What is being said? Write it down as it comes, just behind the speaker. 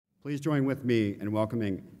Please join with me in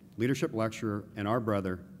welcoming leadership lecturer and our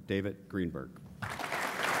brother, David Greenberg.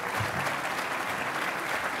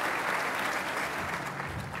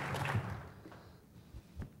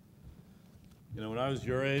 You know, when I was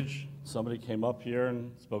your age, somebody came up here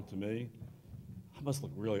and spoke to me. I must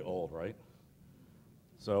look really old, right?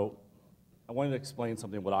 So I wanted to explain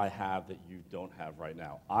something what I have that you don't have right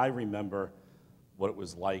now. I remember what it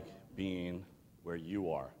was like being where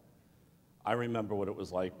you are. I remember what it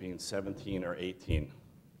was like being 17 or 18.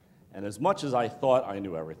 And as much as I thought I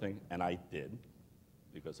knew everything, and I did,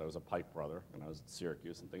 because I was a Pike brother and I was at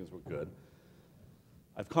Syracuse and things were good,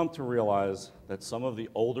 I've come to realize that some of the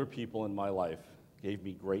older people in my life gave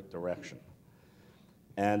me great direction.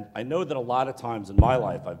 And I know that a lot of times in my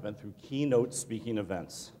life I've been through keynote speaking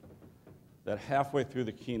events, that halfway through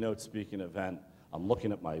the keynote speaking event, I'm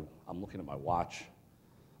looking at my watch.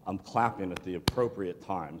 I'm clapping at the appropriate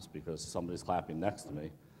times because somebody's clapping next to me.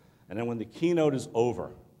 And then when the keynote is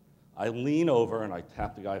over, I lean over and I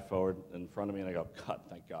tap the guy forward in front of me and I go, "Cut,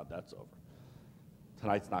 thank God that's over."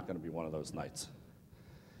 Tonight's not going to be one of those nights.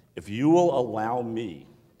 If you will allow me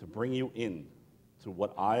to bring you in to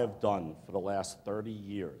what I have done for the last 30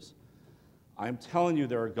 years, I'm telling you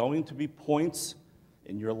there are going to be points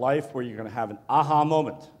in your life where you're going to have an aha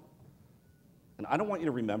moment. And I don't want you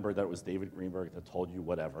to remember that it was David Greenberg that told you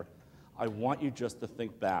whatever. I want you just to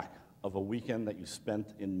think back of a weekend that you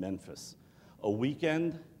spent in Memphis, a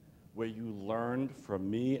weekend where you learned from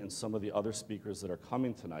me and some of the other speakers that are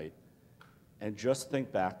coming tonight, and just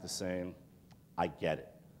think back to saying, I get it.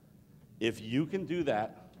 If you can do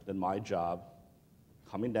that, then my job,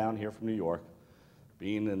 coming down here from New York,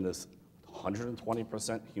 being in this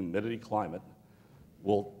 120% humidity climate,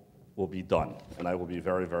 will be done, and I will be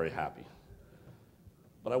very, very happy.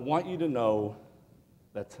 But I want you to know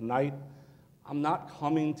that tonight, I'm not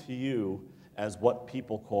coming to you as what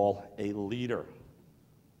people call a leader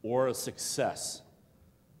or a success.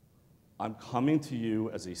 I'm coming to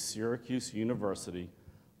you as a Syracuse University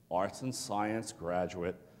arts and science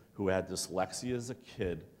graduate who had dyslexia as a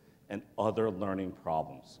kid and other learning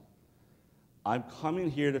problems. I'm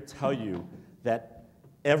coming here to tell you that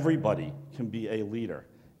everybody can be a leader.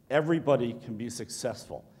 Everybody can be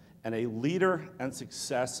successful. And a leader and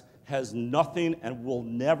success has nothing and will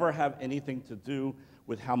never have anything to do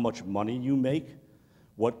with how much money you make,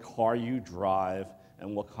 what car you drive,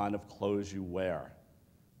 and what kind of clothes you wear.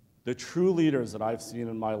 The true leaders that I've seen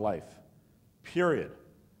in my life, period,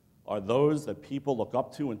 are those that people look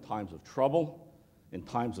up to in times of trouble, in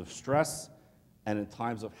times of stress, and in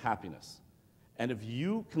times of happiness. And if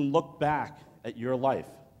you can look back at your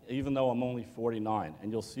life, even though I'm only 49,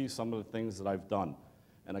 and you'll see some of the things that I've done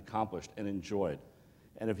and accomplished and enjoyed.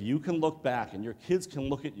 And if you can look back and your kids can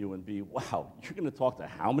look at you and be, wow, you're going to talk to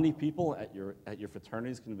how many people at your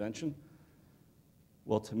fraternity's convention?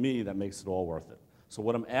 Well, to me, that makes it all worth it. So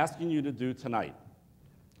what I'm asking you to do tonight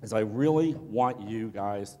is I really want you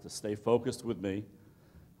guys to stay focused with me.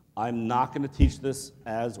 I'm not going to teach this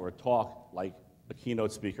as or talk like a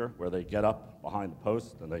keynote speaker where they get up behind the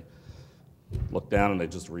post and they look down and they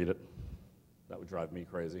just read it. That would drive me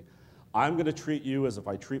crazy. I'm going to treat you as if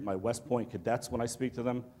I treat my West Point cadets when I speak to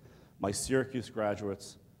them, my Syracuse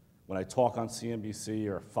graduates, when I talk on CNBC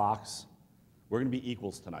or Fox. We're going to be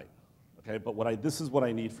equals tonight, okay? But this is what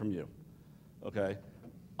I need from you, okay?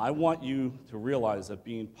 I want you to realize that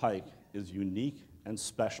being Pike is unique and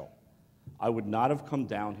special. I would not have come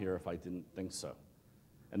down here if I didn't think so.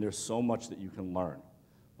 And there's so much that you can learn.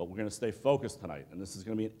 But we're going to stay focused tonight, and this is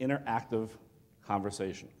going to be an interactive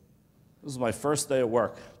conversation. This is my first day of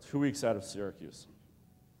work, 2 weeks out of Syracuse.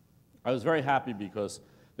 I was very happy because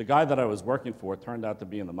the guy that I was working for turned out to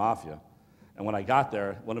be in the mafia. And when I got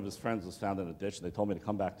there, one of his friends was found in a ditch. They told me to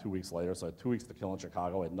come back 2 weeks later, so I had 2 weeks to kill in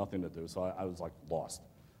Chicago. I had nothing to do, so I was like lost.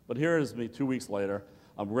 But here is me 2 weeks later.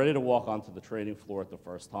 I'm ready to walk onto the trading floor at the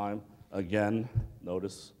first time. Again,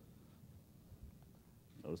 notice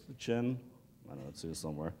the chin. I don't know, see it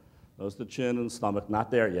somewhere. Notice the chin and stomach,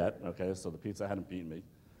 not there yet, okay, so the pizza hadn't beaten me.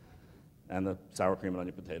 And the sour cream and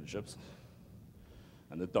onion potato chips,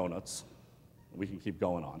 and the donuts. We can keep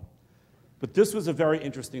going on. But this was a very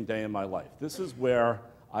interesting day in my life. This is where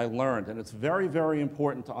I learned, and it's very, very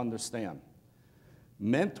important to understand.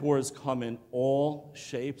 Mentors come in all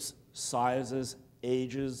shapes, sizes,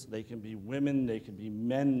 ages. They can be women, they can be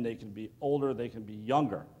men, they can be older, they can be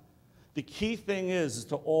younger. The key thing is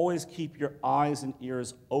to always keep your eyes and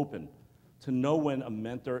ears open to know when a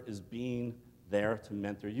mentor is being there to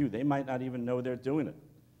mentor you. They might not even know they're doing it.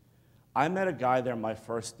 I met a guy there my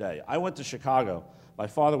first day. I went to Chicago. My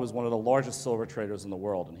father was one of the largest silver traders in the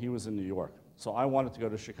world, and he was in New York. So I wanted to go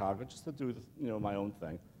to Chicago just to do my own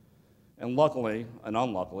thing. And luckily, and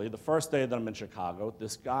unluckily, the first day that I'm in Chicago,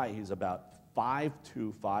 this guy, he's about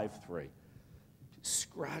 5'2", 5'3",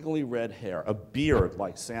 scraggly red hair, a beard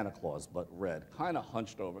like Santa Claus, but red, kind of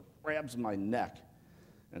hunched over, grabs my neck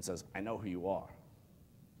and says, "I know who you are."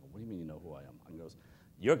 "What do you mean you know who I am?" And goes,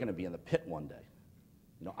 "You're going to be in the pit one day."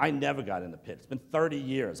 You know, I never got in the pit. It's been 30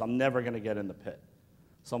 years. I'm never going to get in the pit.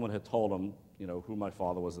 Someone had told him, you know, who my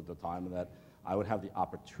father was at the time, and that I would have the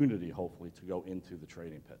opportunity, hopefully, to go into the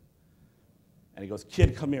trading pit. And he goes,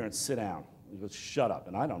 "Kid, come here and sit down." He goes, "Shut up."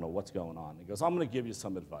 And I don't know what's going on. He goes, "I'm going to give you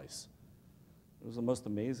some advice." It was the most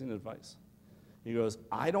amazing advice. He goes,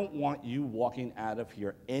 "I don't want you walking out of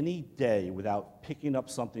here any day without picking up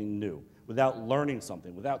something new, without learning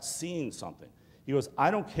something, without seeing something." He goes, "I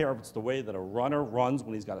don't care if it's the way that a runner runs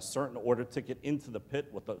when he's got a certain order ticket into the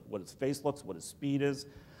pit, what his face looks, what his speed is.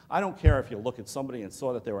 I don't care if you look at somebody and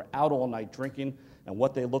saw that they were out all night drinking and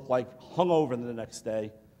what they look like hungover the next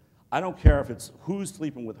day. I don't care if it's who's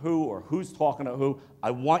sleeping with who or who's talking to who.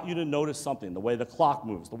 I want you to notice something, the way the clock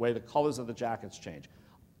moves, the way the colors of the jackets change.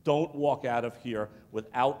 Don't walk out of here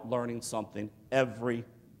without learning something every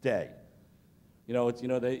day." You know,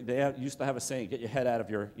 they used to have a saying, "Get your head out of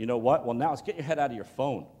your," you know what? Well, now it's get your head out of your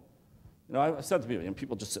phone. You know, I said to people, and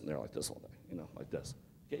people just sitting there like this all day, you know, like this.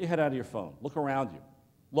 Get your head out of your phone. Look around you.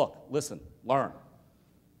 Look, listen, learn.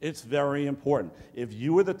 It's very important. If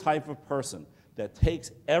you are the type of person that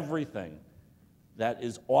takes everything that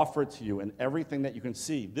is offered to you and everything that you can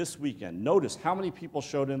see this weekend, notice how many people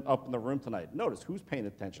showed up in the room tonight. Notice who's paying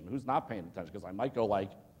attention, who's not paying attention, because I might go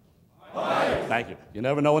like, thank you. You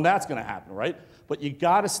never know when that's going to happen, right? But you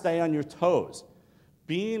got to stay on your toes.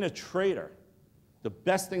 Being a trader, the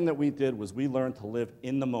best thing that we did was we learned to live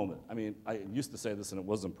in the moment. I mean, I used to say this, and it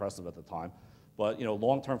was impressive at the time, but you know,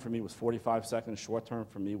 long term for me was 45 seconds. Short term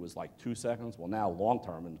for me was like 2 seconds. Well, now long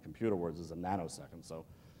term in computer words is a nanosecond. So,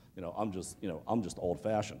 you know, I'm just old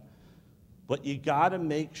fashioned. But you got to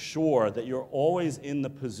make sure that you're always in the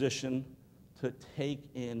position to take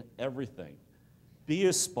in everything. Be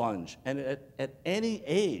a sponge, and at any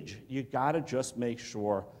age, you got to just make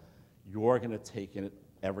sure you're going to take in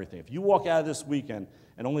everything. If you walk out of this weekend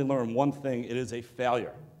and only learn one thing, it is a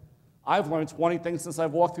failure. I've learned 20 things since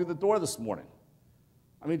I've walked through the door this morning.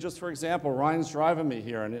 I mean, just for example, Ryan's driving me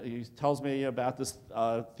here, and he tells me about this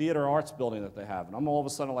theater arts building that they have, and I'm all of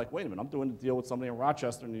a sudden like, wait a minute, I'm doing a deal with somebody in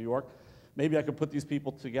Rochester, New York. Maybe I could put these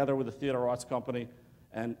people together with a theater arts company,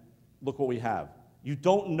 and look what we have. You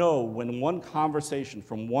don't know when one conversation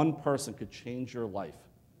from one person could change your life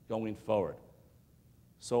going forward.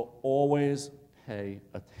 So always pay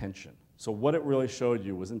attention. So what it really showed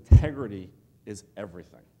you was integrity is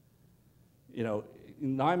everything. You know,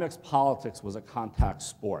 NYMEX politics was a contact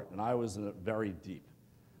sport, and I was in it very deep.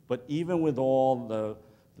 But even with all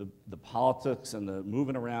the politics and the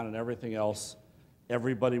moving around and everything else,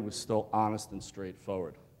 everybody was still honest and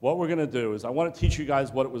straightforward. What we're going to do is I want to teach you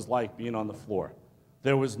guys what it was like being on the floor.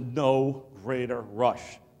 There was no greater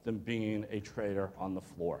rush than being a trader on the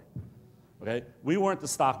floor. Okay? We weren't the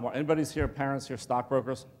stock market. Anybody's here, parents here,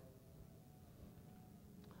 stockbrokers?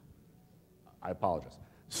 I apologize.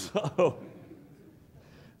 So,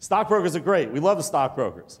 stockbrokers are great. We love the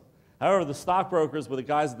stockbrokers. However, the stockbrokers were the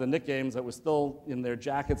guys at the Knicks games that were still in their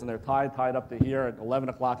jackets and their tie tied up to here at 11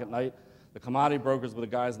 o'clock at night. The commodity brokers were the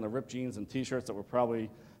guys in the ripped jeans and T-shirts that were probably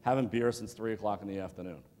having beer since 3 o'clock in the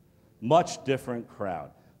afternoon. Much different crowd.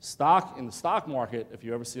 In the stock market, if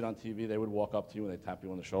you ever see it on TV, they would walk up to you and they'd tap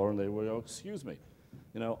you on the shoulder and they would go, "Excuse me,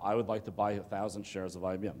 you know, I would like to buy 1,000 shares of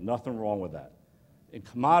IBM." Nothing wrong with that. In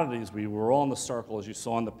commodities, we were all in the circle, as you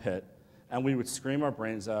saw in the pit, and we would scream our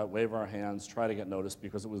brains out, wave our hands, try to get noticed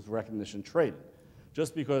because it was recognition trading.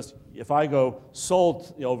 Just because if I go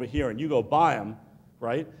sold over here and you go buy them,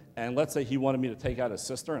 right, and let's say he wanted me to take out his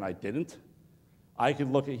sister and I didn't, he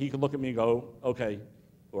could look at me and go, okay,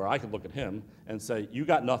 or I could look at him and say, "You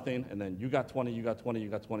got nothing," and then "You got 20, you got 20, you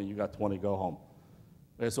got 20, you got 20, go home."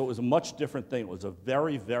 Okay, so it was a much different thing. It was a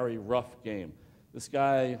very, very rough game. This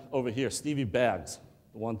guy over here, Stevie Baggs,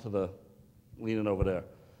 the one to the leaning over there,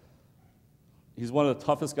 he's one of the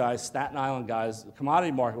toughest guys, Staten Island guys. The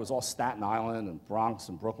commodity market was all Staten Island and Bronx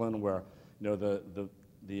and Brooklyn, where you know the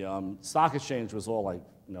stock exchange was all like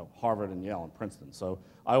Harvard and Yale and Princeton. So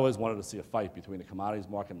I always wanted to see a fight between the commodities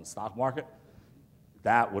market and the stock market.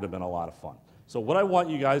 That would have been a lot of fun. So what I want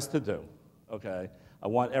you guys to do, okay, I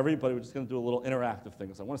want everybody, we're just going to do a little interactive thing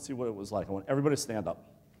because I want to see what it was like. I want everybody to stand up.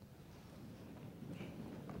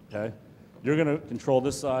 Okay? You're going to control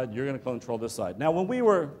this side. You're going to control this side. Now, when we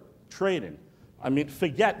were trading, I mean,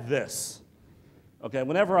 forget this. Okay?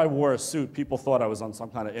 Whenever I wore a suit, people thought I was on some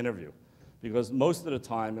kind of interview. Because most of the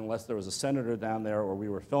time, unless there was a senator down there or we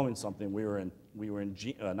were filming something, we were in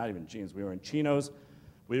not even jeans, we were in chinos,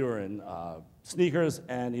 we were in sneakers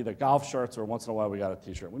and either golf shirts, or once in a while we got a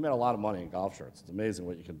t-shirt. We made a lot of money in golf shirts. It's amazing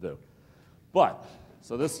what you can do. But,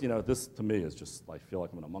 so this, this to me is just, I feel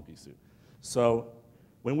like I'm in a monkey suit. So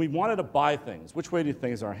when we wanted to buy things, which way do you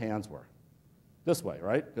think our hands were? This way,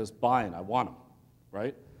 right? Because buying, I want them,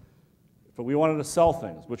 right? If we wanted to sell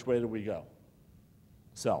things, which way did we go?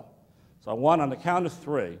 Sell. So I want, on the count of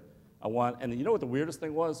 3, and you know what the weirdest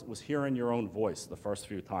thing was hearing your own voice the first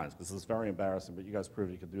few times, because this is very embarrassing, but you guys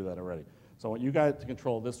proved you could do that already. So I want you guys to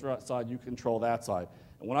control this side, you control that side.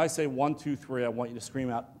 And when I say 1, 2, 3, I want you to scream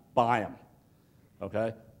out, buy them.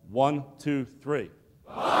 Okay? 1, 2, 3.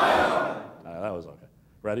 Buy them! That was okay.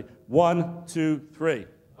 Ready? 1, 2, 3.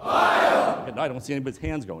 Buy them! Okay, no, I don't see anybody's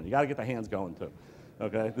hands going. You got to get the hands going too.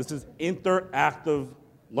 Okay? This is interactive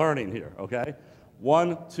learning here, okay?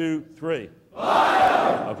 1, 2, 3.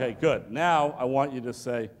 Buy them! Okay, good. Now I want you to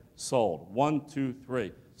say sold. 1, 2,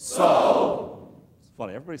 3. Sold! It's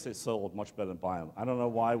funny. Everybody says sold much better than buy them. I don't know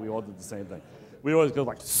why. We all did the same thing. We always go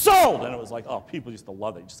like, sold! And it was like, oh, people used to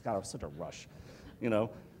love it. You just got such a rush. You know,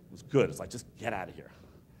 it was good. It's like, just get out of here.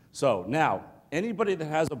 So now, anybody that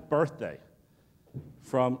has a birthday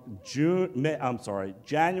from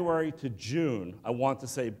January to June, I want to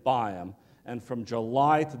say buy them. And from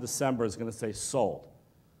July to December is going to say sold.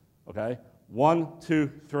 Okay? 1,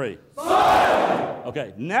 2, 3. Sold!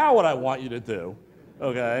 Okay, now what I want you to do,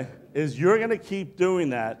 okay, is you're going to keep doing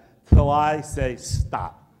that till I say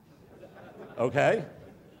stop. Okay?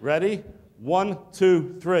 Ready? 1,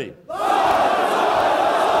 2, 3.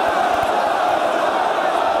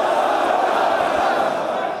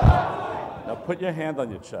 Now put your hand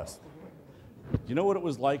on your chest. Do you know what it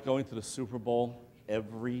was like going to the Super Bowl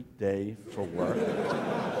every day for work?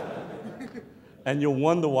 And you'll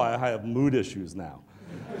wonder why I have mood issues now.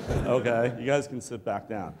 Okay? You guys can sit back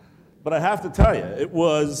down. But I have to tell you, it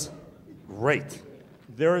was great.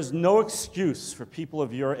 There is no excuse for people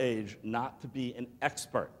of your age not to be an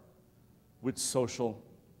expert with social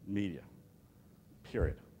media,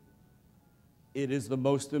 period. It is the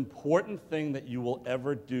most important thing that you will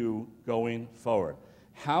ever do going forward.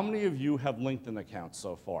 How many of you have LinkedIn accounts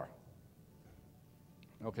so far?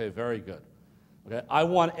 Okay, very good. Okay, I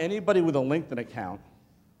want anybody with a LinkedIn account,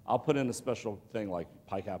 I'll put in a special thing like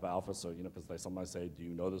PIKE Alpha, so, because somebody say, do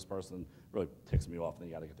you know this person? It really ticks me off, and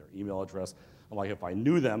you gotta get their email address. I'm like, if I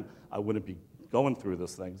knew them, I wouldn't be going through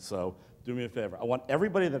this thing, so do me a favor. I want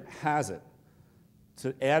everybody that has it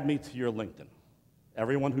to add me to your LinkedIn.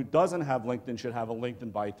 Everyone who doesn't have LinkedIn should have a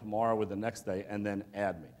LinkedIn by tomorrow or the next day, and then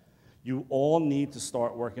add me. You all need to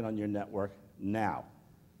start working on your network now.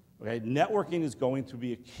 Okay, networking is going to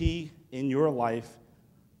be a key in your life,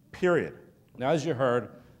 period. Now, as you heard,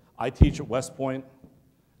 I teach at West Point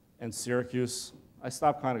and Syracuse. I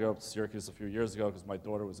stopped kind of going up to Syracuse a few years ago because my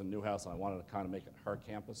daughter was in Newhouse and I wanted to kind of make it her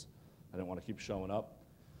campus. I didn't want to keep showing up.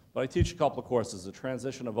 But I teach a couple of courses, the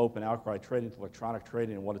transition of open outcry trading to electronic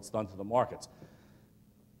trading and what it's done to the markets.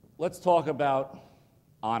 Let's talk about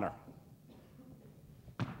honor.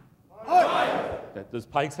 Does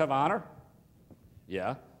Pikes have honor?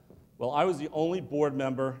 Yeah. Well, I was the only board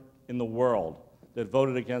member in the world that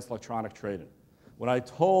voted against electronic trading. When I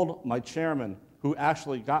told my chairman, who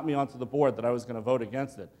actually got me onto the board, that I was going to vote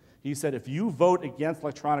against it, he said, if you vote against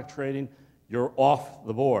electronic trading, you're off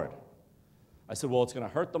the board. I said, well, it's going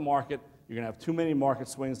to hurt the market. You're going to have too many market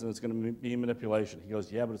swings, and it's going to be manipulation. He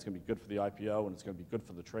goes, yeah, but it's going to be good for the IPO, and it's going to be good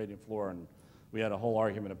for the trading floor, and we had a whole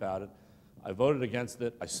argument about it. I voted against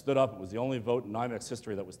it. I stood up. It was the only vote in NYMEX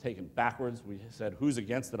history that was taken backwards. We said, who's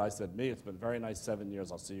against it? I said, me. It's been very nice 7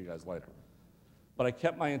 years. I'll see you guys later. But I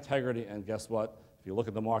kept my integrity, and guess what? If you look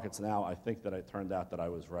at the markets now, I think that it turned out that I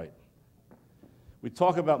was right. We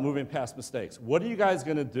talk about moving past mistakes. What are you guys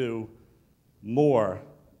going to do more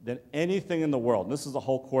than anything in the world? And this is the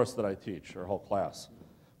whole course that I teach, or whole class.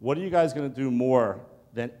 What are you guys going to do more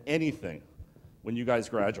than anything when you guys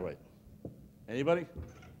graduate? Anybody?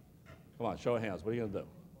 Come on, show of hands. What are you going to do?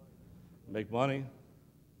 Make money?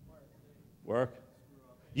 Work?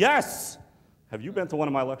 Yes! Have you been to one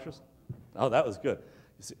of my lectures? Oh, that was good.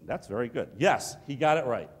 You see, that's very good. Yes, he got it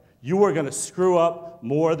right. You are going to screw up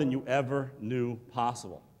more than you ever knew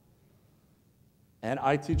possible. And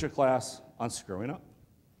I teach a class on screwing up.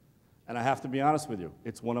 And I have to be honest with you,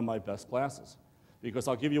 it's one of my best classes. Because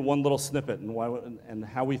I'll give you one little snippet and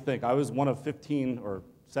how we think. I was one of 15 or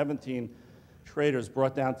 17 traders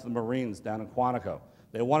brought down to the Marines down in Quantico.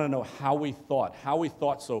 They want to know how we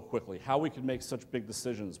thought so quickly, how we could make such big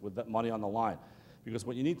decisions with that money on the line. Because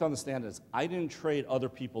what you need to understand is I didn't trade other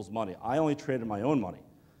people's money. I only traded my own money.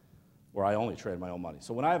 where I only trade my own money.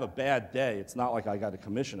 So when I have a bad day, it's not like I got a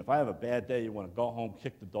commission. If I have a bad day, you want to go home,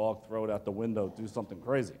 kick the dog, throw it out the window, do something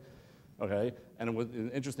crazy, okay? And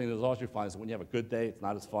an interesting result you find is that when you have a good day, it's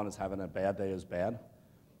not as fun as having a bad day as bad,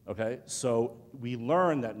 okay? So we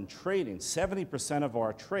learned that in trading, 70% of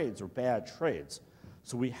our trades are bad trades.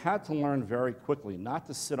 So we had to learn very quickly not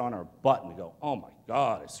to sit on our butt and go, oh my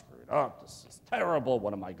God, I screwed up, this is terrible,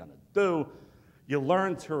 what am I gonna do? You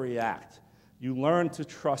learn to react. You learn to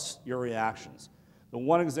trust your reactions. The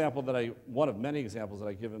one of many examples that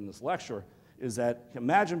I give in this lecture is that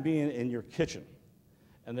imagine being in your kitchen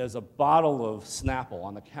and there's a bottle of Snapple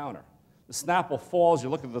on the counter. The Snapple falls, you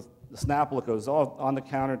look at the Snapple, it goes off on the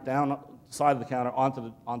counter, down the side of the counter,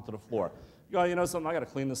 onto the floor. You go, you know something, I gotta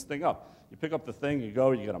clean this thing up. You pick up the thing, you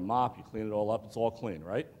go, you get a mop, you clean it all up, it's all clean,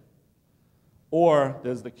 right? Or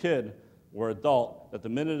there's the kid or adult that the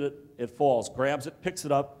minute it falls, grabs it, picks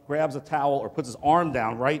it up, grabs a towel, or puts his arm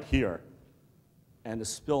down right here, and the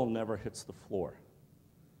spill never hits the floor.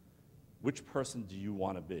 Which person do you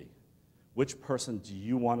want to be? Which person do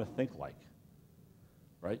you want to think like?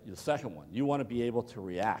 Right? The second one, you want to be able to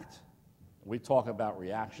react. We talk about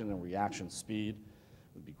reaction and reaction speed.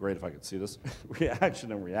 It would be great if I could see this.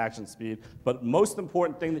 Reaction and reaction speed. But most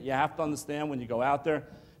important thing that you have to understand when you go out there,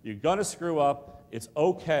 you're going to screw up. It's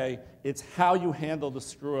okay. It's how you handle the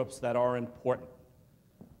screw-ups that are important.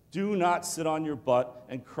 Do not sit on your butt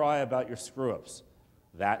and cry about your screw-ups.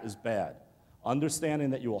 That is bad. Understanding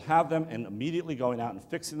that you will have them and immediately going out and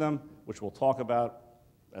fixing them, which we'll talk about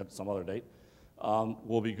at some other date,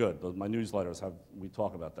 will be good. My newsletters we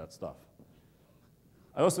talk about that stuff.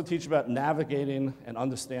 I also teach about navigating and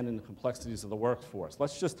understanding the complexities of the workforce.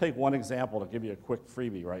 Let's just take one example to give you a quick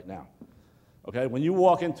freebie right now. Okay, when you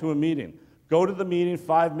walk into a meeting, go to the meeting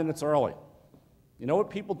 5 minutes early. You know what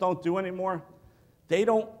people don't do anymore? They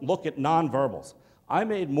don't look at nonverbals. I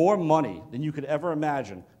made more money than you could ever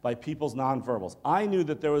imagine by people's nonverbals. I knew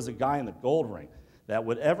that there was a guy in the gold ring that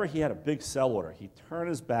whenever he had a big sell order, he'd turn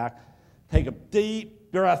his back, take a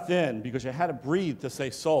deep breath in because you had to breathe to say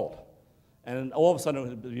sold. And all of a sudden, it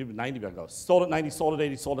would be 90 bid. I go, sold at 90, sold at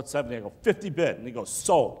 80, sold at 70. I go, 50 bid. And he goes,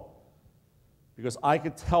 sold. Because I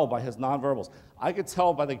could tell by his nonverbals. I could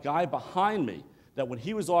tell by the guy behind me that when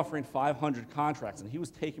he was offering 500 contracts and he was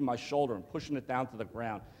taking my shoulder and pushing it down to the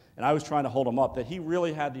ground, and I was trying to hold him up, that he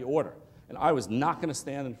really had the order. And I was not going to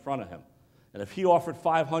stand in front of him. And if he offered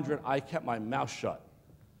 500, I kept my mouth shut.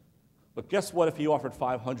 But guess what if he offered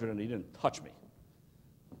 500 and he didn't touch me?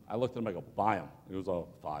 I looked at him, I go, buy him. He was, oh,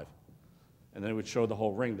 5. And then it would show the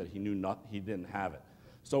whole ring that he knew he didn't have it.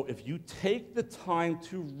 So if you take the time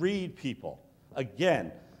to read people,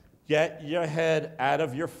 again, get your head out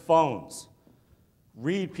of your phones.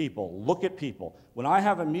 Read people, look at people. When I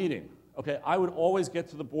have a meeting, okay, I would always get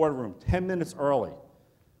to the boardroom 10 minutes early.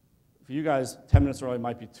 For you guys, 10 minutes early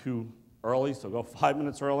might be too early, so go 5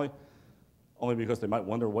 minutes early, only because they might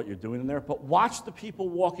wonder what you're doing in there. But watch the people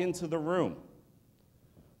walk into the room.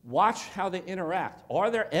 Watch how they interact. Are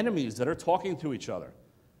there enemies that are talking to each other?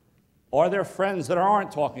 Are there friends that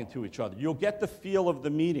aren't talking to each other? You'll get the feel of the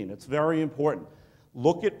meeting. It's very important.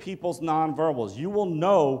 Look at people's nonverbals. You will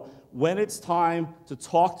know when it's time to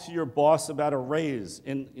talk to your boss about a raise,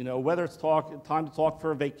 whether it's time to talk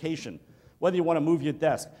for a vacation, whether you want to move your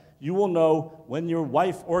desk. You will know when your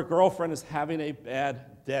wife or girlfriend is having a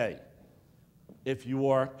bad day if you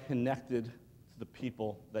are connected to the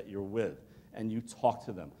people that you're with and you talk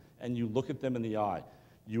to them and you look at them in the eye.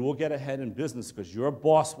 You will get ahead in business because your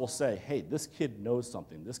boss will say, hey, this kid knows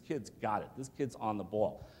something. This kid's got it. This kid's on the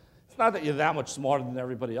ball. It's not that you're that much smarter than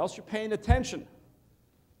everybody else. You're paying attention.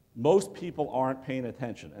 Most people aren't paying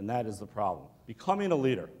attention, and that is the problem. Becoming a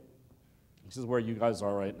leader. This is where you guys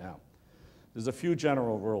are right now. There's a few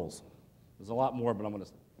general rules. There's a lot more, but I'm going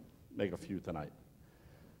to make a few tonight.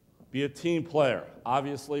 Be a team player.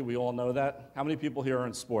 Obviously, we all know that. How many people here are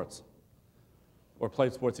in sports? Or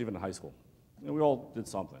played sports even in high school? We all did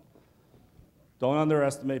something. Don't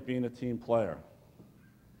underestimate being a team player.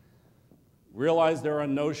 Realize there are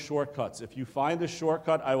no shortcuts. If you find a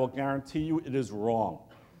shortcut, I will guarantee you it is wrong.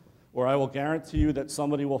 Or I will guarantee you that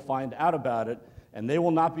somebody will find out about it, and they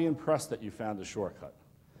will not be impressed that you found a shortcut.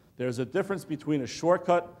 There's a difference between a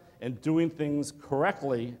shortcut and doing things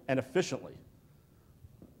correctly and efficiently.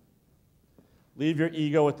 Leave your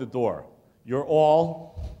ego at the door. You're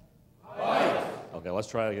all might. Okay, let's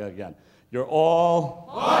try it again. You're all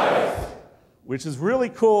might. Which is really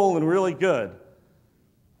cool and really good.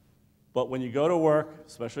 But when you go to work,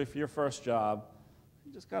 especially for your first job,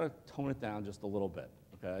 you just got to tone it down just a little bit,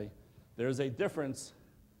 okay? There's a difference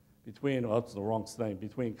between, well, that's the wrong thing,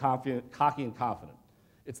 between cocky and confident.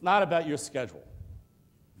 It's not about your schedule.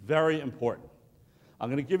 Very important. I'm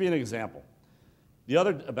going to give you an example.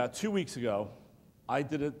 About 2 weeks ago, I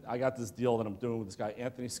got this deal that I'm doing with this guy,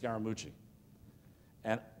 Anthony Scaramucci.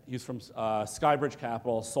 And he's from Skybridge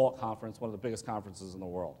Capital, SALT Conference, one of the biggest conferences in the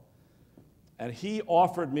world. And he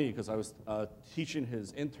offered me, because I was teaching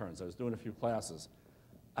his interns, I was doing a few classes,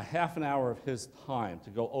 a half an hour of his time to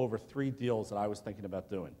go over 3 deals that I was thinking about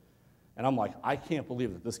doing. And I'm like, I can't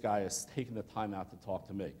believe that this guy is taking the time out to talk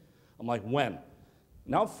to me. I'm like, when?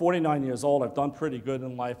 Now I'm 49 years old, I've done pretty good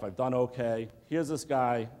in life, I've done okay. Here's this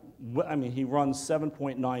guy, I mean, he runs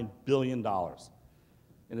 $7.9 billion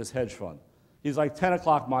in his hedge fund. He's like, 10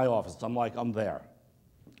 o'clock my office. I'm like, I'm there.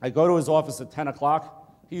 I go to his office at 10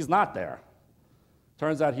 o'clock, he's not there.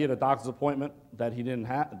 Turns out he had a doctor's appointment that he didn't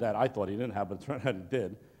have, that I thought he didn't have, but it turned out he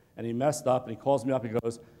did. And he messed up, and he calls me up, he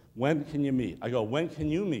goes, when can you meet? I go, when can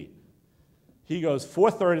you meet? He goes,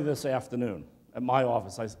 4:30 this afternoon at my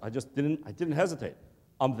office. I didn't hesitate.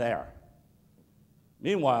 I'm there.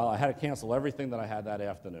 Meanwhile, I had to cancel everything that I had that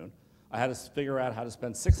afternoon. I had to figure out how to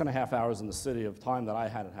spend 6.5 hours in the city of time that I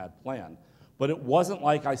hadn't had planned. But it wasn't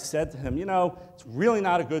like I said to him, you know, it's really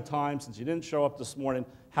not a good time since you didn't show up this morning.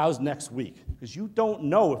 How's next week? Because you don't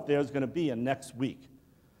know if there's going to be a next week.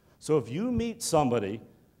 So if you meet somebody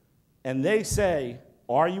and they say,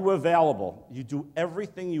 are you available? You do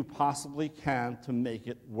everything you possibly can to make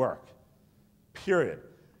it work, period.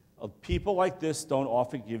 People like this don't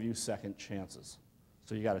often give you second chances.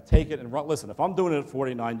 So you got to take it and run. Listen, if I'm doing it at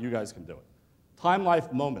 49, you guys can do it. Time,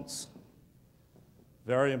 life, moments.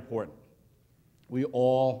 Very important. We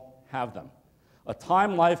all have them. A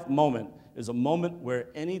time, life moment is a moment where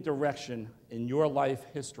any direction in your life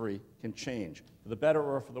history can change, for the better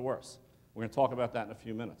or for the worse. We're going to talk about that in a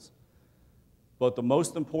few minutes. But the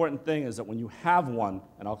most important thing is that when you have one,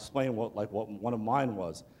 and I'll explain what one of mine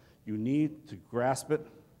was, you need to grasp it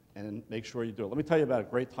and make sure you do it. Let me tell you about a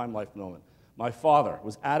great time, life moment. My father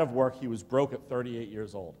was out of work. He was broke at 38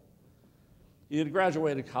 years old. He had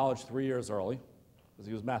graduated college 3 years early because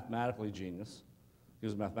he was mathematically genius. He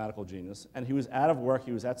was a mathematical genius. And he was out of work.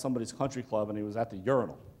 He was at somebody's country club, and he was at the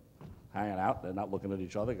urinal, hanging out. They're not looking at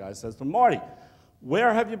each other. The guy says to him, Marty,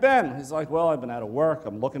 where have you been? He's like, well, I've been out of work.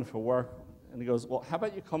 I'm looking for work. And he goes, well, how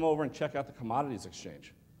about you come over and check out the commodities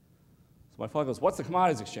exchange? So my father goes, what's the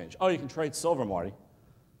commodities exchange? Oh, you can trade silver, Marty.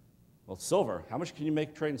 Well, silver, how much can you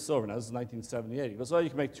make trading silver? Now, this is 1978. He goes, well, you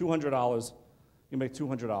can make $200. You can make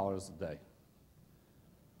 $200 a day.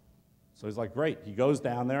 So he's like, great. He goes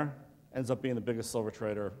down there, ends up being the biggest silver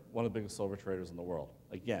trader, one of the biggest silver traders in the world.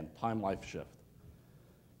 Again, time-life shift.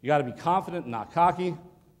 You got to be confident and not cocky.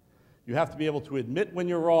 You have to be able to admit when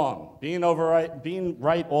you're wrong. Being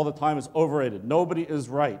right all the time is overrated. Nobody is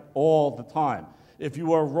right all the time. If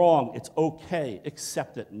you are wrong, it's okay.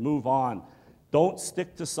 Accept it and move on. Don't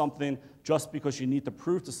stick to something just because you need to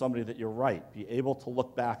prove to somebody that you're right. Be able to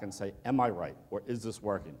look back and say, am I right, or is this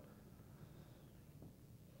working?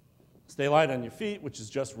 Stay light on your feet, which is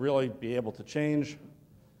just really be able to change,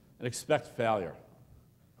 and expect failure.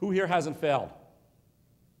 Who here hasn't failed?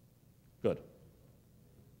 Good.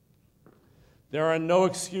 There are no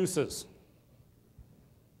excuses.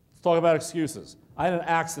 Let's talk about excuses. I had an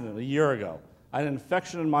accident a year ago. I had an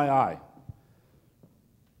infection in my eye.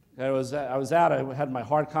 I was out, I had my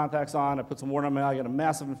hard contacts on, I put some water on my eye, I got a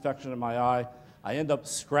massive infection in my eye. I end up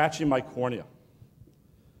scratching my cornea.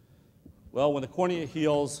 Well, when the cornea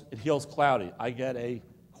heals, it heals cloudy. I get a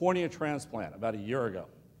cornea transplant about a year ago.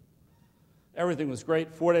 Everything was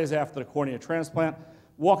great. 4 days after the cornea transplant,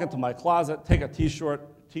 walk into my closet, take a t-shirt,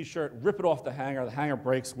 rip it off the hanger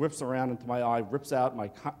breaks, whips around into my eye, rips out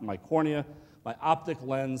my cornea, my optic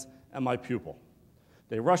lens, and my pupil.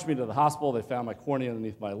 They rushed me to the hospital. They found my cornea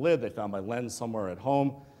underneath my lid. They found my lens somewhere at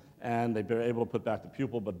home, and they've been able to put back the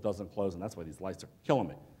pupil, but it doesn't close, and that's why these lights are killing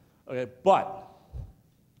me. Okay, but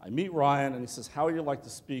I meet Ryan, and he says, how would you like to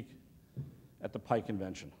speak at the PIKE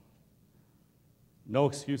convention? No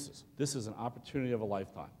excuses. This is an opportunity of a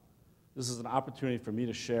lifetime. This is an opportunity for me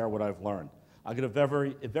to share what I've learned. I could have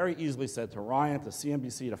very easily said to Ryan, to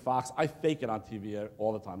CNBC, to Fox, I fake it on TV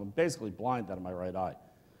all the time. I'm basically blind out of my right eye.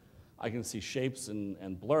 I can see shapes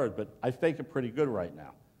and blurred, but I fake it pretty good right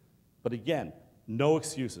now. But again, no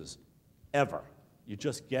excuses, ever. You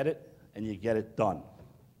just get it, and you get it done.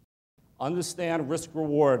 Understand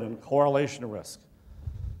risk-reward and correlation risk.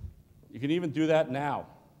 You can even do that now.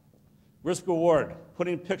 Risk-reward,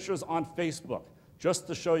 putting pictures on Facebook just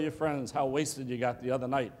to show your friends how wasted you got the other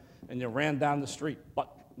night and you ran down the street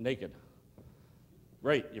butt naked.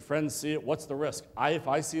 Great, your friends see it, what's the risk? If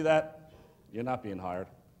I see that, you're not being hired.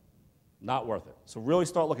 Not worth it. So really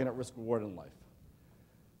start looking at risk-reward in life.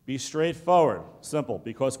 Be straightforward, simple,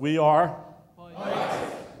 because we are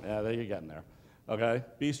PIKE. Yeah, there you're getting there. Okay?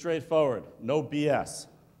 Be straightforward. No BS.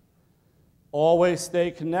 Always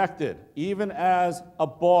stay connected, even as a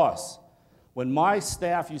boss. When my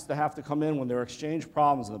staff used to have to come in when there were exchange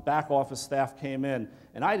problems and the back office staff came in,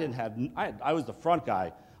 and I was the front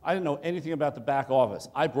guy. I didn't know anything about the back office.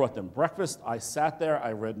 I brought them breakfast. I sat there.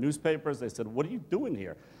 I read newspapers. They said, "What are you doing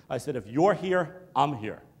here?" I said, "If you're here, I'm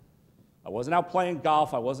here." I wasn't out playing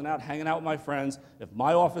golf. I wasn't out hanging out with my friends. If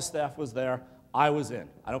my office staff was there, I was in.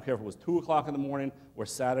 I don't care if it was 2 o'clock in the morning or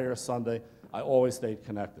Saturday or Sunday. I always stayed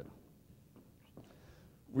connected.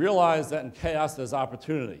 Realize that in chaos, there's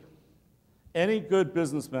opportunity. Any good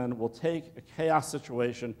businessman will take a chaos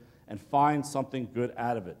situation and find something good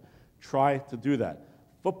out of it. Try to do that.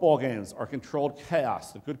 Football games are controlled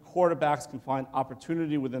chaos. The good quarterbacks can find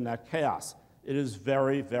opportunity within that chaos. It is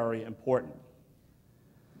very, very important.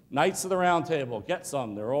 Knights of the Round Table, get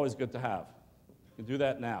some. They're always good to have. You can do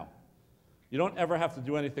that now. You don't ever have to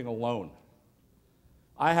do anything alone.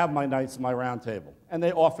 I have my Knights of my Round Table, and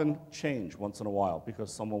they often change once in a while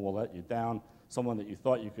because someone will let you down, someone that you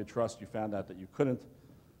thought you could trust, you found out that you couldn't.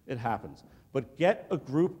 It happens. But get a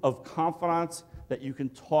group of confidants that you can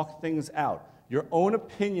talk things out. Your own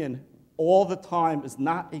opinion all the time is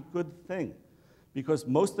not a good thing because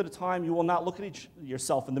most of the time you will not look at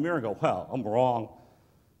yourself in the mirror and go, "Well, I'm wrong."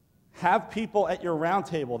 Have people at your round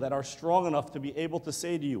table that are strong enough to be able to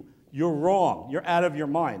say to you, "You're wrong, you're out of your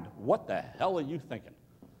mind. What the hell are you thinking?"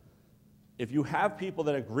 If you have people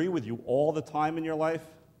that agree with you all the time in your life,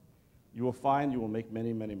 you will find you will make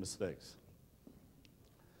many, many mistakes.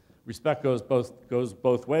 Respect goes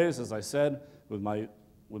both ways, as I said, with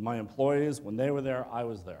my employees. When they were there, I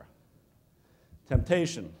was there.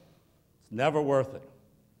 Temptation, it's never worth it.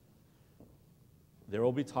 There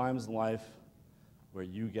will be times in life where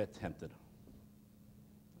you get tempted.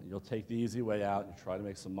 And you'll take the easy way out and try to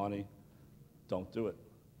make some money. Don't do it.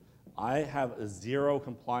 I have a 0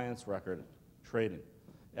 compliance record trading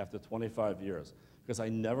after 25 years because I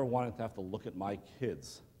never wanted to have to look at my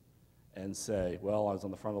kids and say, "Well, I was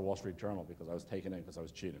on the front of the Wall Street Journal because I was taken in because I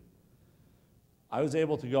was cheating." I was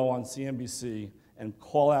able to go on CNBC and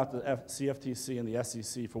call out the CFTC and the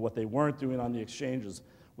SEC for what they weren't doing on the exchanges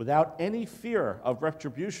without any fear of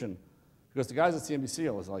retribution because the guys at CNBC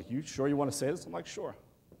was like, "You sure you want to say this?" I'm like, "Sure,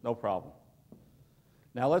 no problem."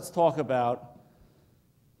 Now let's talk about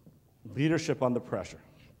leadership under pressure.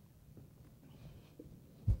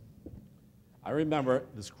 I remember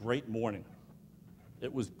this great morning.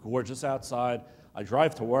 It was gorgeous outside. I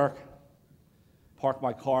drive to work, park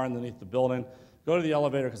my car underneath the building, go to the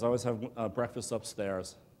elevator because I always have breakfast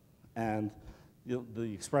upstairs, and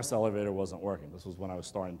the express elevator wasn't working. This was when I was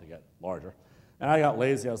starting to get larger. And I got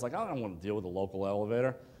lazy. I was like, I don't want to deal with a local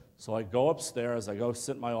elevator. So I go upstairs, I go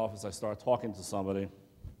sit in my office, I start talking to somebody.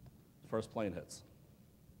 First plane hits.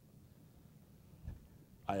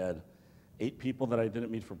 I had 8 people that I didn't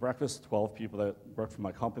meet for breakfast, 12 people that worked for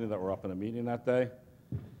my company that were up in a meeting that day.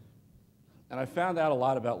 And I found out a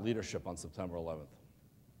lot about leadership on September 11th.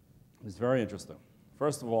 It was very interesting.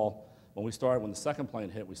 First of all, when the second plane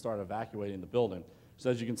hit, we started evacuating the building. So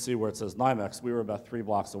as you can see where it says NYMEX, we were about 3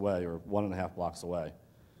 blocks away, or 1.5 blocks away.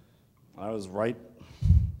 I was right, I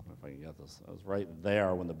don't know if I can get this, I was right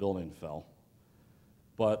there when the building fell.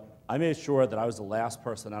 But I made sure that I was the last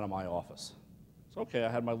person out of my office. It's okay, I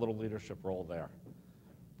had my little leadership role there.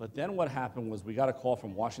 But then what happened was we got a call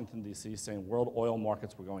from Washington, D.C. saying world oil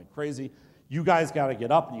markets were going crazy. You guys got to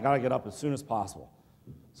get up, and you got to get up as soon as possible.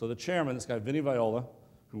 So the chairman, this guy, Vinny Viola,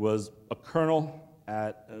 who was a colonel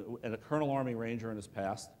and a Colonel Army Ranger in his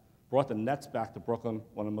past, brought the Nets back to Brooklyn,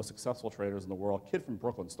 one of the most successful traders in the world. Kid from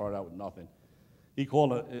Brooklyn, started out with nothing. He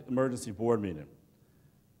called an emergency board meeting.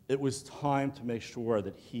 It was time to make sure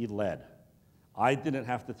that he led. I didn't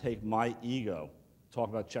have to take my ego, talk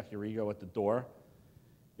about check your ego at the door.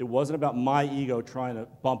 It wasn't about my ego trying to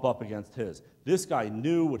bump up against his. This guy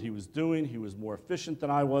knew what he was doing. He was more efficient than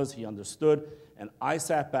I was. He understood. And I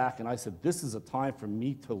sat back and I said, this is a time for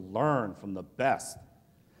me to learn from the best.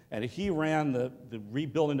 And he ran the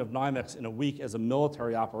rebuilding of NYMEX in a week as a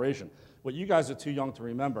military operation. What you guys are too young to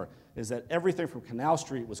remember is that everything from Canal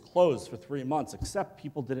Street was closed for 3 months, except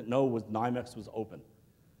people didn't know NYMEX was open.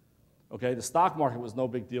 Okay, the stock market was no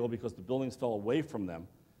big deal because the buildings fell away from them,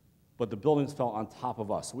 but the buildings fell on top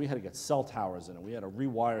of us. So we had to get cell towers in, and we had to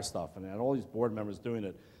rewire stuff, and I had all these board members doing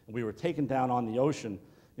it. And we were taken down on the ocean,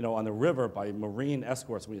 on the river by Marine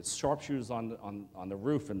escorts. We had sharpshooters on the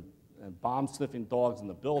roof and bomb-sniffing dogs in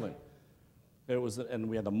the building. And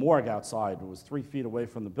we had the morgue outside. It was 3 feet away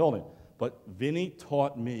from the building. But Vinny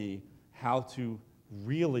taught me how to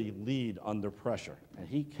really lead under pressure. And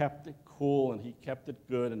he kept it cool, and he kept it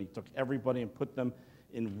good, and he took everybody and put them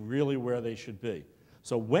in really where they should be.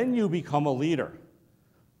 So when you become a leader,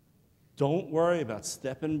 don't worry about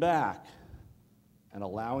stepping back and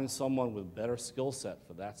allowing someone with a better skill set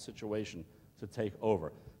for that situation to take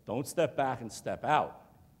over. Don't step back and step out.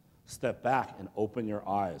 Step back and open your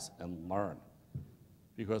eyes and learn.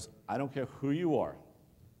 Because I don't care who you are,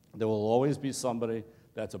 there will always be somebody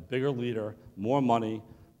that's a bigger leader, more money,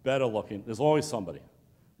 better looking. There's always somebody.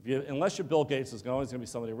 Unless you're Bill Gates, there's always going to be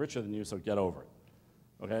somebody richer than you, so get over it.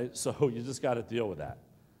 Okay? So you just got to deal with that.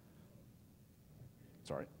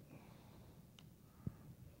 Sorry.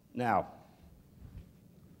 Now,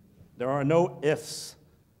 there are no ifs.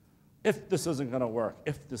 If this isn't going to work,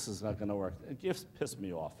 if this is not going to work. Ifs piss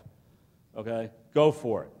me off. Okay? Go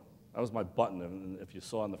for it. That was my button, if you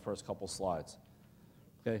saw in the first couple slides.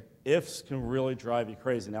 Okay? Ifs can really drive you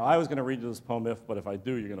crazy. Now, I was going to read you this poem, if, but if I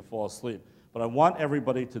do, you're going to fall asleep. But I want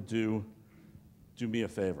everybody to do me a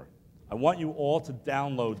favor. I want you all to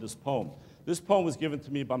download this poem. This poem was given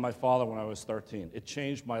to me by my father when I was 13. It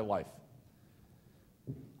changed my life.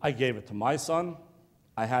 I gave it to my son.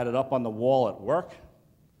 I had it up on the wall at work.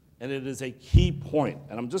 And it is a key point.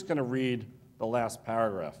 And I'm just going to read the last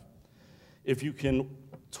paragraph. If you can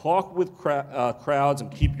talk with crowds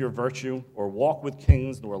and keep your virtue, or walk with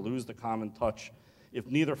kings nor lose the common touch, if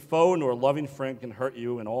neither foe nor loving friend can hurt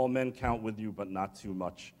you, and all men count with you, but not too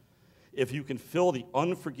much, if you can fill the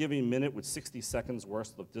unforgiving minute with 60 seconds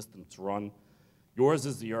worth of distance run, yours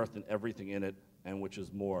is the earth and everything in it, and which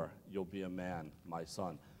is more, you'll be a man, my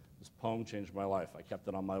son. This poem changed my life. I kept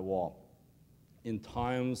it on my wall. In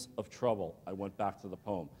times of trouble, I went back to the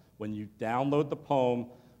poem. When you download the poem,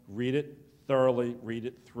 read it thoroughly, read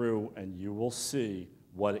it through, and you will see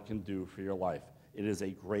what it can do for your life. It is a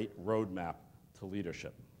great roadmap to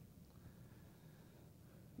leadership.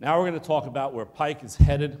 Now we're going to talk about where PIKE is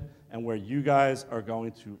headed and where you guys are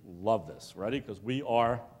going to love this. Ready? Because we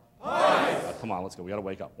are PIKE. Come on, let's go. We got to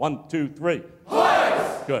wake up. 1, 2, 3.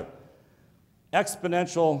 PIKE. Good.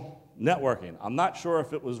 Exponential networking. I'm not sure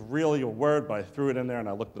if it was really a word, but I threw it in there and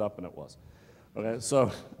I looked it up and it was. Okay,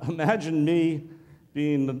 so imagine me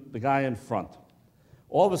being the guy in front.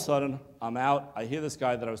 All of a sudden, I'm out. I hear this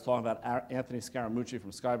guy that I was talking about, Anthony Scaramucci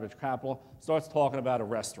from Skybridge Capital, starts talking about a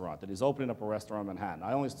restaurant, that he's opening up a restaurant in Manhattan.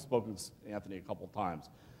 I only spoke with Anthony a couple times.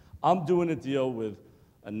 I'm doing a deal with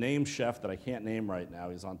a named chef that I can't name right now.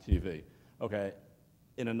 He's on TV. Okay,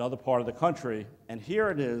 in another part of the country, and here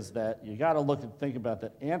it is that you got to look and think about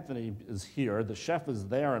that Anthony is here, the chef is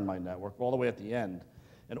there in my network, all the way at the end,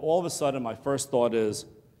 and all of a sudden my first thought is,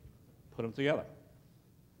 put them together.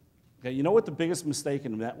 Okay, you know what the biggest mistake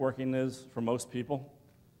in networking is for most people?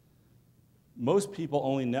 Most people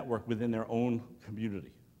only network within their own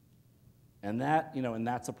community, and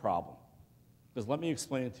that's a problem. Because let me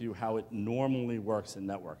explain to you how it normally works in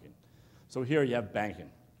networking. So here you have banking.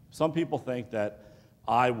 Some people think that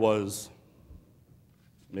I was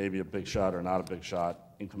maybe a big shot or not a big shot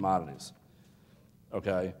in commodities.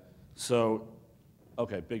 Okay, so,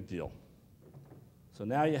 okay, big deal. So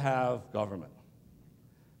now you have government.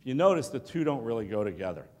 If you notice, the two don't really go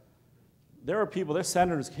together. There are people, their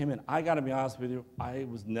senators came in. I got to be honest with you, I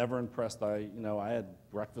was never impressed. I had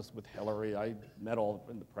breakfast with Hillary. I met all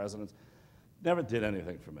the presidents. Never did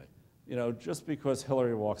anything for me. Just because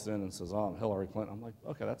Hillary walks in and says, oh, I'm Hillary Clinton, I'm like,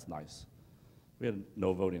 okay, that's nice. We had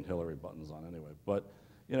no voting Hillary buttons on anyway. But,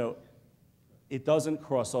 it doesn't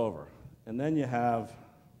cross over. And then you have,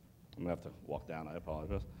 I'm going to have to walk down, I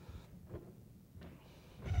apologize.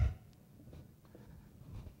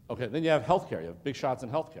 Okay, then you have healthcare. You have big shots in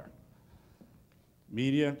healthcare.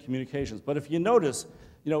 Media, communications. But if you notice,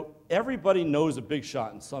 everybody knows a big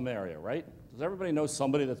shot in some area, right? Does everybody know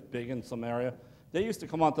somebody that's big in some area? They used to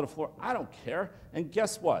come onto the floor. I don't care. And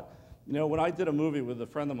guess what? When I did a movie with a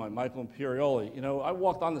friend of mine, Michael Imperioli, I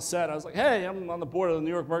walked on the set. I was like, hey, I'm on the board of the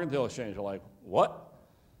New York Mercantile Exchange. They're like, what?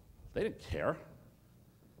 They didn't care.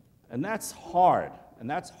 And that's hard. And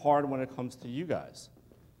that's hard when it comes to you guys.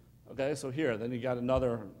 Okay, so here, then you got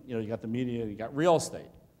another, you got the media, you got real estate.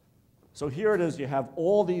 So here it is, you have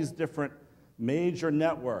all these different major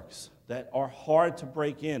networks that are hard to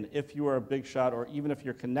break in if you are a big shot or even if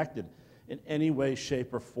you're connected in any way,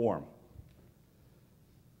 shape, or form.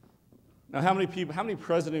 Now, how many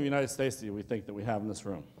presidents of the United States do we think that we have in this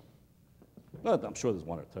room? Well, I'm sure there's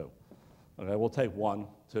one or two. Okay, we'll take 1,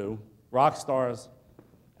 2, rock stars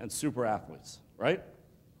and super athletes, right?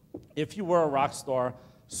 If you were a rock star,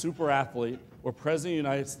 super athlete, or president of the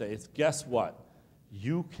United States, guess what?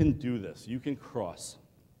 You can do this. You can cross.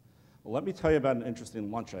 Well, let me tell you about an interesting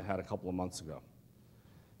lunch I had a couple of months ago.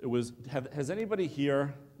 It was, has anybody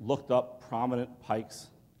here looked up prominent pikes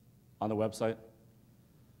on the website?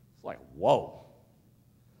 It's like, whoa.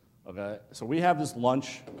 Okay, so we have this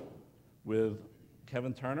lunch with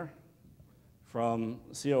Kevin Turner, from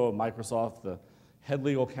CEO of Microsoft, the head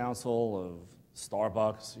legal counsel of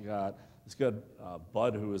Starbucks. You got this good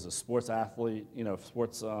Bud, who is a sports athlete,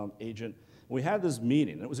 sports agent. We had this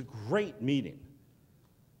meeting, and it was a great meeting.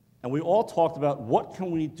 And we all talked about what can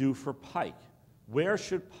we do for PIKE? Where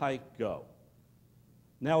should PIKE go?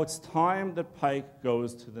 Now it's time that PIKE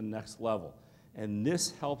goes to the next level. And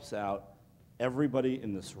this helps out everybody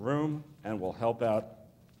in this room and will help out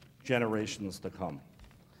generations to come.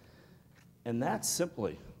 And that's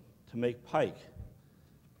simply to make PIKE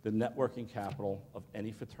the networking capital of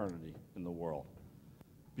any fraternity in the world.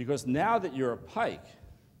 Because now that you're a PIKE,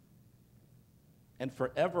 and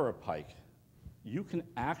forever a PIKE, you can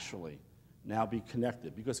actually now be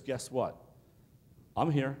connected. Because guess what?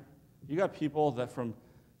 I'm here. You got people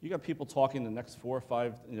talking the next 4 or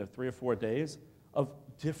 5, 3 or 4 days of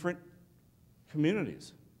different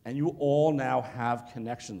communities. And you all now have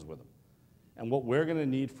connections with them. And what we're going to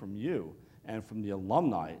need from you and from the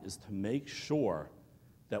alumni is to make sure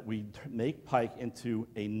that we make PIKE into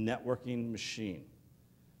a networking machine.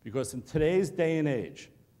 Because in today's day and age,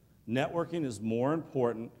 networking is more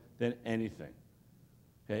important than anything.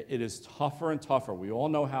 Okay? It is tougher and tougher. We all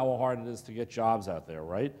know how hard it is to get jobs out there,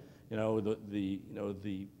 right?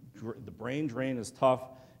 The brain drain is tough.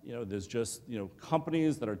 There's just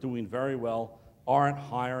companies that are doing very well aren't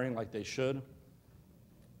hiring like they should.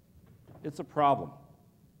 It's a problem.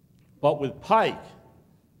 But with PIKE,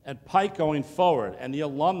 and PIKE going forward, and the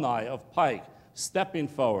alumni of PIKE stepping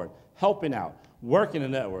forward, helping out, working a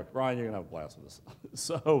network, Ryan, you're going to have a blast with this.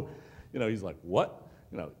 So, he's like, what?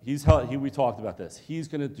 We talked about this. He's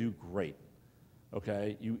going to do great,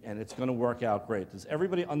 okay? And it's going to work out great. Does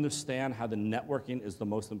everybody understand how the networking is the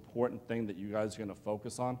most important thing that you guys are going to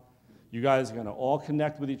focus on? You guys are going to all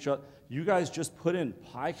connect with each other. You guys just put in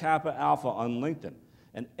Pi Kappa Alpha on LinkedIn.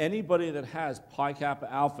 And anybody that has Pi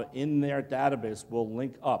Kappa Alpha in their database will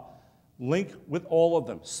link up. Link with all of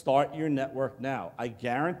them. Start your network now. I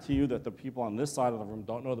guarantee you that the people on this side of the room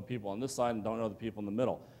don't know the people on this side and don't know the people in the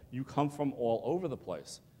middle. You come from all over the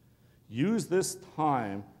place. Use this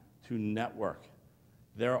time to network.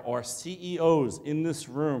 There are CEOs in this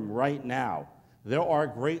room right now. There are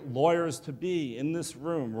great lawyers to be in this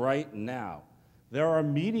room right now. There are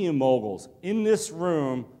media moguls in this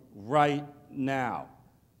room right now.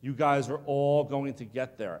 You guys are all going to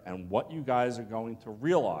get there, and what you guys are going to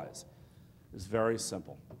realize is very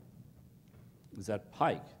simple, is that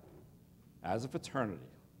PIKE, as a fraternity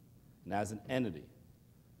and as an entity,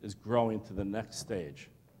 is growing to the next stage,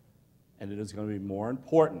 and it is going to be more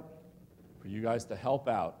important for you guys to help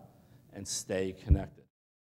out and stay connected.